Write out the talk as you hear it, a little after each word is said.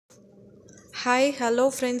Hi hello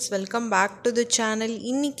friends, welcome back to the channel.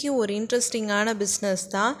 இன்றைக்கி ஒரு இன்ட்ரெஸ்டிங்கான பிஸ்னஸ்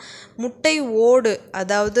தான். முட்டை ஓடு,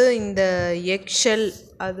 அதாவது இந்த எக் ஷெல்,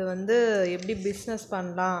 அது எப்படி பிஸ்னஸ்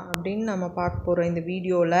பண்ணலாம் அப்படின்னு நம்ம பார்க்க போகிறோம் இந்த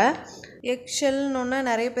வீடியோவில். எக் ஷெல்னொன்னே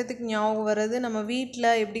நிறைய பேர்த்துக்கு ஞாபகம் வர்றது நம்ம வீட்டில்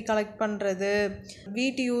எப்படி கலெக்ட் பண்ணுறது,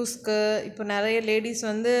 வீட்டு யூஸ்க்கு. இப்போ நிறைய லேடிஸ்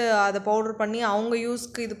அதை பவுடர் பண்ணி அவங்க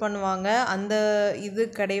யூஸ்க்கு இது பண்ணுவாங்க. அந்த இது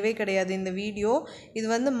கிடையவே கிடையாது இந்த வீடியோ.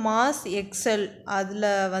 இது மாஸ் எக்ஸெல்,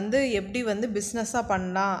 அதில் எப்படி பிஸ்னஸாக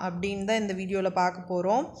பண்ணலாம் அப்படின்னு தான் இந்த வீடியோவில் பார்க்க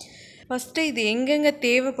போகிறோம். ஃபஸ்ட்டு இது எங்கெங்கே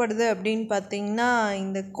தேவைப்படுது அப்படின்னு பார்த்திங்கன்னா,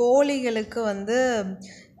 இந்த கோழிகளுக்கு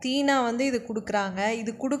தீனா இது கொடுக்குறாங்க.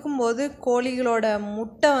 இது கொடுக்கும்போது கோழிகளோட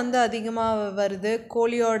முட்டை அதிகமாக வருது.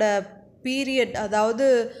 கோழியோட பீரியட், அதாவது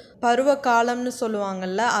பருவ காலம்னு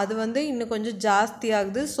சொல்லுவாங்கள்ல, அது இன்னும் கொஞ்சம் ஜாஸ்தி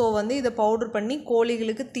ஆகுது. ஸோ இதை பவுடர் பண்ணி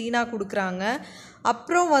கோழிகளுக்கு தீனா கொடுக்குறாங்க.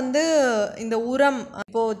 அப்புறம் இந்த உரம்,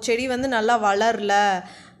 இப்போது செடி நல்லா வளரல,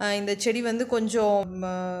 இந்த செடி கொஞ்சம்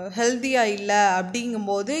ஹெல்த்தியாக இல்லை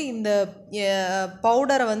அப்படிங்கும்போது இந்த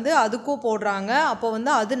பவுடரை அதுக்கும் போடுறாங்க. அப்போ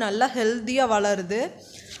அது நல்லா ஹெல்த்தியாக வளருது.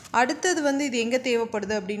 அடுத்தது இது எங்கே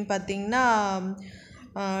தேவைப்படுது அப்படின்னு பார்த்திங்கன்னா,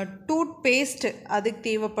 டூத் பேஸ்ட் அதுக்கு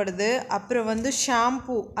தேவைப்படுது. அப்புறம்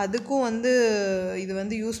ஷாம்பு, அதுக்கும்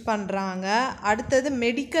இது யூஸ் பண்ணுறாங்க. அடுத்தது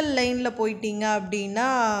மெடிக்கல் லைனில் போயிட்டீங்க அப்படின்னா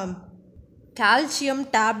கால்சியம்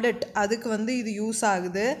டேப்லெட், அதுக்கு இது யூஸ்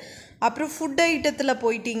ஆகுது. அப்புறம் ஃபுட் ஐட்டத்தில்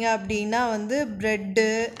போயிட்டீங்க அப்படின்னா ப்ரெட்டு,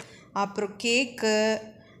 அப்புறம் கேக்கு,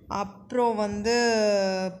 அப்புறம்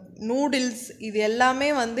நூடுல்ஸ், இது எல்லாமே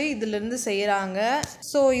இதிலேருந்து செய்கிறாங்க.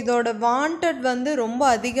 ஸோ இதோட வாண்டட் ரொம்ப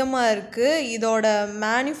அதிகமாக இருக்குது. இதோட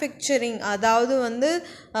மேனுஃபேக்சரிங், அதாவது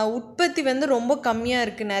உற்பத்தி ரொம்ப கம்மியாக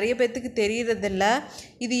இருக்குது. நிறைய பேர்த்துக்கு தெரியறதில்ல.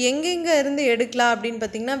 இது எங்கெங்கே இருந்து எடுக்கலாம் அப்படின்னு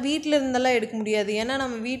பார்த்திங்கன்னா, வீட்டில் இருந்தெல்லாம் எடுக்க முடியாது. ஏன்னா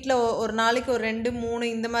நம்ம வீட்டில் ஒரு நாளைக்கு ஒரு 2-3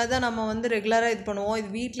 இந்த மாதிரி தான் நம்ம ரெகுலராக இது பண்ணுவோம். இது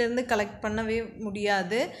வீட்டிலேருந்து கலெக்ட் பண்ணவே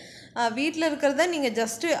முடியாது. வீட்டில் இருக்கிறத நீங்கள்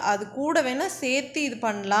ஜஸ்ட்டு அது கூட வேணால் சேர்த்து இது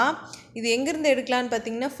பண்ணலாம். இது எங்கேருந்து எடுக்கலான்னு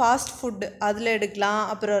பார்த்தீங்கன்னா, ஃபாஸ்ட் ஃபுட் அதில் எடுக்கலாம்.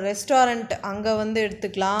 அப்புறம் ரெஸ்டாரண்ட், அங்கே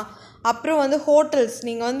எடுத்துக்கலாம். அப்புறம் ஹோட்டல்ஸ்,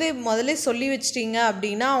 நீங்கள் முதல்ல சொல்லி வச்சிட்டிங்க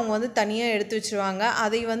அப்படின்னா அவங்க தனியாக எடுத்து வச்சுருவாங்க.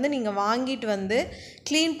 அதை நீங்கள் வாங்கிட்டு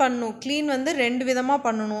க்ளீன் பண்ணணும். க்ளீன் 2 விதமாக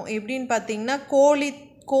பண்ணணும். எப்படின்னு பார்த்தீங்கன்னா,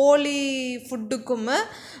 கோழி ஃபுட்டுக்கும்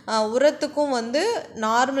உரத்துக்கும்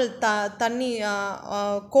நார்மல் தண்ணி,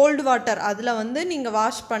 கோல்டு வாட்டர், அதில் நீங்கள்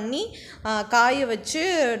வாஷ் பண்ணி காய வச்சு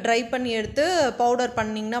ட்ரை பண்ணி எடுத்து பவுடர்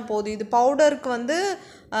பண்ணிங்கன்னா போதும். இது பவுடருக்கு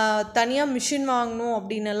தனியாக மிஷின் வாங்கணும்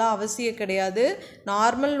அப்படின்னெல்லாம் அவசியம் கிடையாது.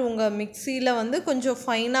 நார்மல் உங்கள் மிக்சியில் கொஞ்சம்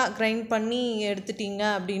ஃபைனாக கிரைண்ட் பண்ணி எடுத்துட்டிங்க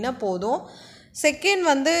அப்படின்னா போதும்.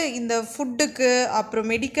 செகண்ட் இந்த ஃபுட்டுக்கு, அப்புறம்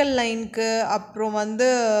மெடிக்கல் லைனுக்கு, அப்புறம்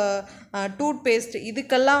டூத் பேஸ்ட்,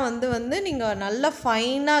 இதுக்கெல்லாம் நீங்கள் நல்லா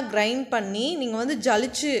ஃபைனாக கிரைண்ட் பண்ணி நீங்கள்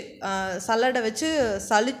ஜலிச்சு சல்லடை வச்சு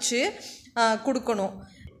சலிச்சு கொடுக்கணும்.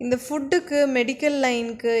 இந்த ஃபுட்டுக்கு, மெடிக்கல்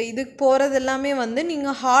லைனுக்கு, இதுக்கு போகிறது எல்லாமே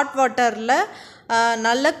நீங்கள் ஹாட் வாட்டரில்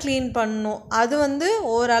நல்லா க்ளீன் பண்ணணும். அது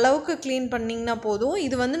ஓரளவுக்கு க்ளீன் பண்ணிங்கன்னா போதும்.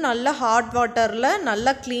 இது நல்லா ஹாட் வாட்டரில்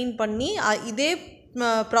நல்லா க்ளீன் பண்ணி இதே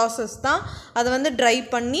ப்ராசஸ் தான். அதை ட்ரை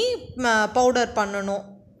பண்ணி பவுடர் பண்ணணும்.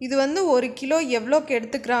 இது 1 கிலோ எவ்வளோக்கு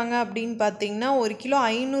எடுத்துக்கிறாங்க அப்படின்னு பார்த்தீங்கன்னா, 1 கிலோ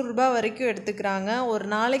 500 ரூபாய் வரைக்கும் எடுத்துக்கிறாங்க. ஒரு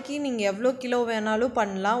நாளைக்கு நீங்கள் எவ்வளோ கிலோ வேணாலும்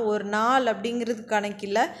பண்ணலாம். ஒரு நாள் அப்படிங்கிறது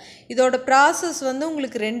கணக்கில்லை. இதோட ப்ராசஸ்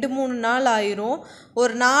உங்களுக்கு 2-3 நாள் ஆயிரும்.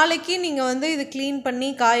 ஒரு நாளைக்கு நீங்கள் இது க்ளீன் பண்ணி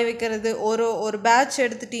காய வைக்கிறது, ஒரு பேட்ச்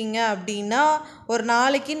எடுத்துட்டீங்க அப்படின்னா ஒரு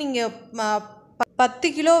நாளைக்கு நீங்கள் 10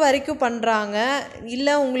 கிலோ வரைக்கும் பண்ணுறாங்க.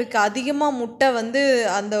 இல்லை உங்களுக்கு அதிகமாக முட்டை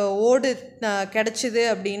அந்த ஓடு கிடச்சிது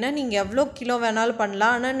அப்படின்னா நீங்கள் எவ்வளோ கிலோ வேணாலும்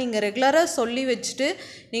பண்ணலாம். ஆனால் நீங்கள் ரெகுலராக சொல்லி வச்சுட்டு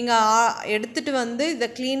நீங்கள் எடுத்துகிட்டு இதை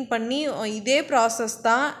க்ளீன் பண்ணி, இதே ப்ராசஸ்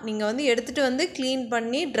தான். நீங்கள் எடுத்துகிட்டு க்ளீன்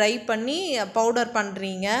பண்ணி ட்ரை பண்ணி பவுடர்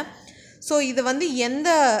பண்ணுறீங்க. ஸோ இது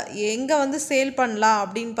எங்கே சேல் பண்ணலாம்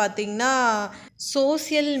அப்படின்னு பார்த்தீங்கன்னா,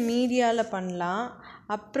 சோஷியல் மீடியாவில் பண்ணலாம்.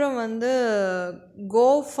 அப்புறம் கோ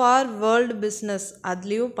ஃபார் வேர்ல்டு பிஸ்னஸ்,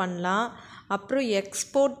 அதுலேயும் பண்ணலாம். அப்புறம்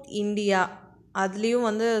எக்ஸ்போர்ட் இந்தியா,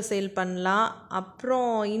 அதுலேயும் சேல் பண்ணலாம்.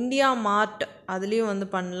 அப்புறம் இந்தியா மார்ட், அதுலேயும்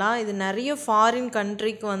பண்ணலாம். இது நிறைய ஃபாரின்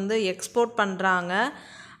கண்ட்ரிக்கு எக்ஸ்போர்ட் பண்ணுறாங்க.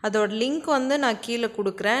 அதோட லிங்க் நான் கீழே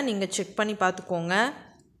கொடுக்குறேன், நீங்கள் செக் பண்ணி பார்த்துக்கோங்க.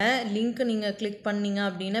 லிங்க்கு நீங்கள் கிளிக் பண்ணிங்க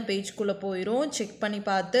அப்படின்னா பேஜ்குள்ளே போயிடும். செக் பண்ணி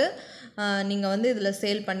பார்த்து நீங்கள் இதில்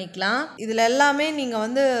சேல் பண்ணிக்கலாம். இதில் எல்லாமே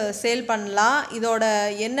நீங்கள் சேல் பண்ணலாம். இதோட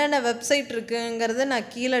என்னென்ன வெப்சைட் இருக்குங்கிறது நான்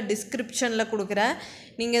கீழே டிஸ்கிரிப்ஷனில் கொடுக்குறேன்.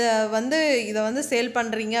 நீங்கள் இதை சேல்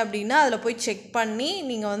பண்ணுறீங்க அப்படின்னா அதில் போய் செக் பண்ணி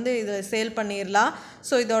நீங்கள் இதை சேல் பண்ணிடலாம்.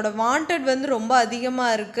 ஸோ இதோட வாண்டட் ரொம்ப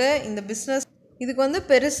அதிகமாக இருக்குது. இந்த பிஸ்னஸ் இதுக்கு வந்து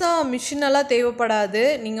பெருசாக மிஷினெல்லாம் தேவைப்படாது.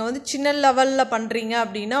 நீங்கள் வந்து சின்ன லெவலில் பண்ணுறீங்க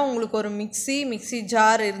அப்படின்னா உங்களுக்கு ஒரு மிக்ஸி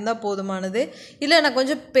ஜார் இருந்தால் போதுமானது. இல்லை நான்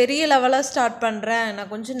கொஞ்சம் பெரிய லெவலாக ஸ்டார்ட் பண்ணுறேன்,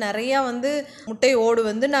 நான் கொஞ்சம் நிறையா வந்து முட்டை ஓடு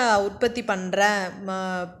வந்து நான் உற்பத்தி பண்ணுறேன்,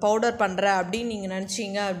 பவுடர் பண்ணுறேன் அப்படின்னு நீங்கள்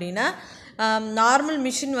நினச்சிங்க அப்படின்னா நார்மல்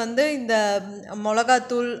மிஷின் வந்து இந்த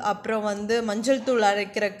மிளகாத்தூள் அப்புறம் வந்து மஞ்சள் தூள்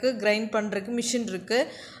அரைக்கிறதுக்கு கிரைண்ட் பண்ணுறதுக்கு மிஷின் இருக்குது.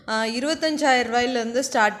 25,000 ரூபாயிலேருந்து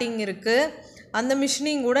ஸ்டார்டிங் இருக்குது. அந்த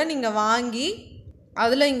மிஷினையும் கூட நீங்கள் வாங்கி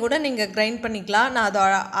அதுலேயும் கூட நீங்கள் கிரைண்ட் பண்ணிக்கலாம். நான்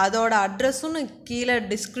அதோட அட்ரஸும் நான் கீழே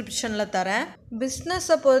டிஸ்கிரிப்ஷனில் தரேன்.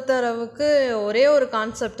 பிஸ்னஸை பொறுத்தளவுக்கு ஒரே ஒரு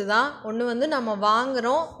கான்செப்ட் தான். ஒன்று வந்து நம்ம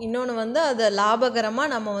வாங்குகிறோம், இன்னொன்று வந்து அதை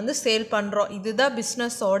லாபகரமாக நம்ம வந்து சேல் பண்ணுறோம். இதுதான்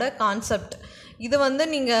பிஸ்னஸோட கான்செப்ட். இது வந்து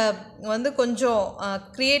நீங்கள் வந்து கொஞ்சம்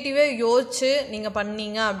க்ரியேட்டிவாக யோசிச்சு நீங்கள்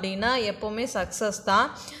பண்ணீங்க அப்படின்னா எப்போவுமே சக்ஸஸ் தான்.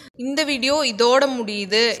 இந்த வீடியோ இதோட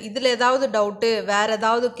முடியுது. இதில் ஏதாவது டவுட்டு வேறு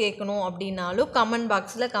ஏதாவது கேட்கணும் அப்படின்னாலும் கமெண்ட்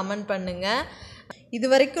பாக்ஸில் கமெண்ட் பண்ணுங்கள். இது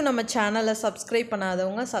வரைக்கும் நம்ம சேனலை சப்ஸ்கிரைப்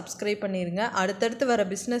பண்ணாதவங்க சப்ஸ்கிரைப் பண்ணிடுங்க. அடுத்தடுத்து வர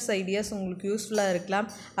பிஸ்னஸ் ஐடியாஸ் உங்களுக்கு யூஸ்ஃபுல்லாக இருக்கலாம்.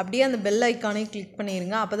 அப்படியே அந்த பெல் ஐக்கானையும் கிளிக்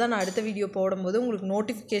பண்ணிடுங்க. அப்போ தான் நான் அடுத்த வீடியோ போடும்போது உங்களுக்கு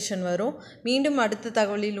நோட்டிஃபிகேஷன் வரும். மீண்டும் அடுத்த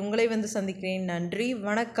தகவலில் உங்களை வந்து சந்திக்கிறேன். நன்றி,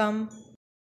 வணக்கம்.